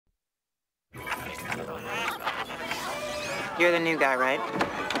You're the new guy, right?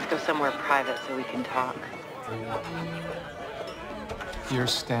 Let's go somewhere private so we can talk. You're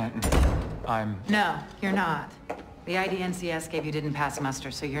Stanton. I'm... No, you're not. The ID NCS gave you didn't pass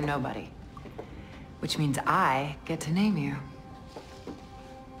muster, so you're nobody. Which means I get to name you.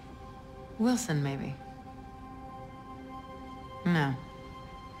 Wilson, maybe. No.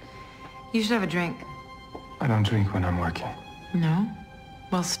 You should have a drink. I don't drink when I'm working. No?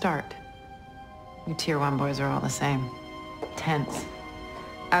 Well, start. You Tier 1 boys are all the same. Tense.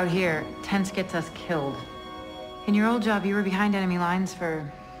 Out here, tense gets us killed. In your old job, you were behind enemy lines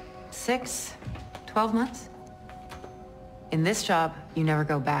for 6, 12 months? In this job, you never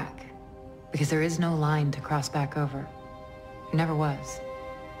go back. Because there is no line to cross back over. There never was.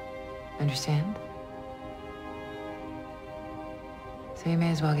 Understand? So you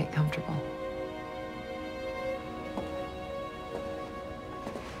may as well get comfortable.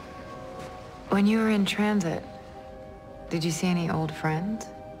 When you were in transit, did you see any old friends?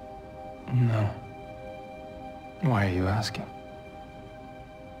 No. Why are you asking?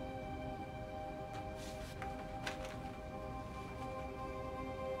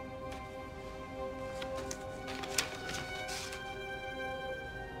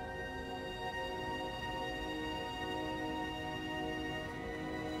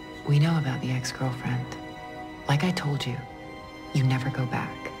 We know about the ex-girlfriend. Like I told you, you never go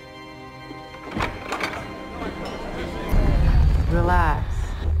back. Relax.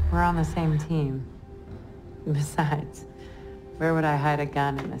 We're on the same team. Besides, where would I hide a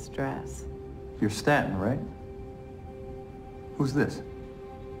gun in this dress? You're Stanton, right? Who's this?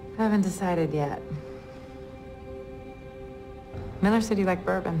 Haven't decided yet. Miller said you like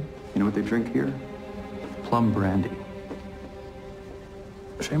bourbon. You know what they drink here? Plum brandy.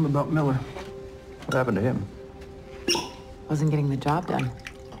 Shame about Miller. What happened to him? Wasn't getting the job done.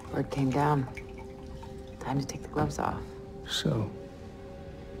 Word came down. Time to take the gloves off. So,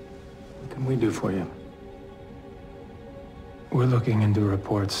 what can we do for you? We're looking into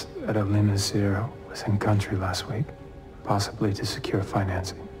reports that a limousine was in country last week, possibly to secure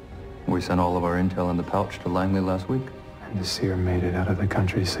financing. We sent all of our intel in the pouch to Langley last week. And the seer made it out of the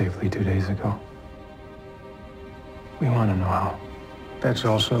country safely 2 days ago. We want to know how. That's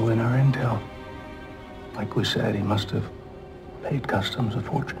also in our intel. Like we said, he must have paid customs a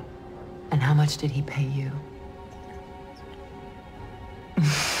fortune. And how much did he pay you?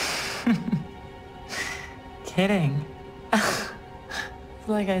 Kidding.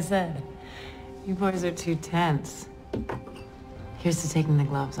 Like I said, you boys are too tense. Here's to taking the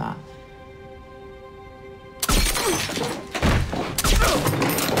gloves off.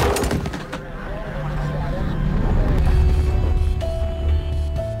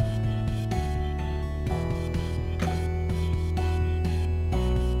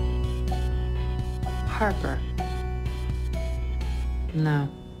 Harper. No,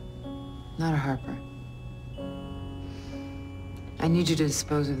 not a Harper. I need you to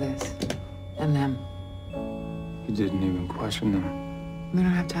dispose of this, and them. You didn't even question them. We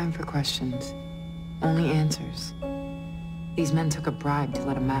don't have time for questions, only answers. These men took a bribe to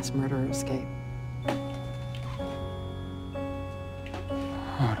let a mass murderer escape.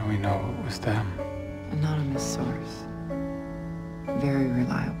 How do we know it was them? Anonymous source. Very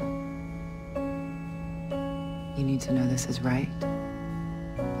reliable. You need to know this is right.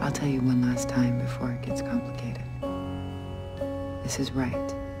 I'll tell you one last time before it gets complicated. This is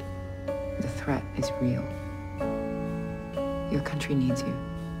right. The threat is real. Your country needs you.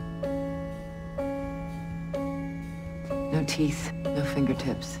 No teeth, no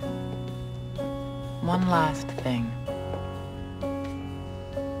fingertips. One last thing.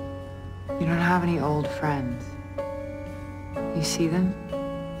 You don't have any old friends. You see them?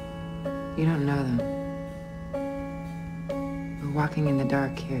 You don't know them. We're walking in the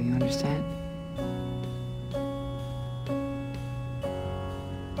dark here, you understand?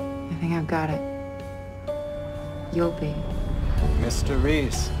 I think I've got it. You'll be. Mr.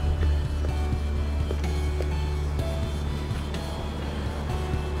 Reese.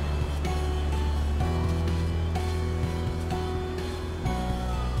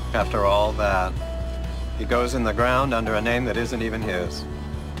 After all that, he goes in the ground under a name that isn't even his.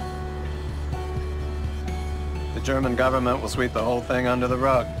 The German government will sweep the whole thing under the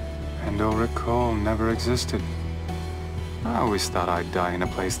rug. And Ulrich Kohl never existed. I always thought I'd die in a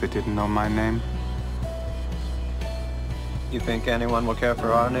place that didn't know my name. You think anyone will care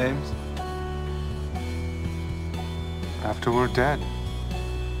for our names? After we're dead.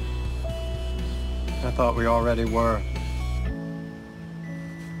 I thought we already were.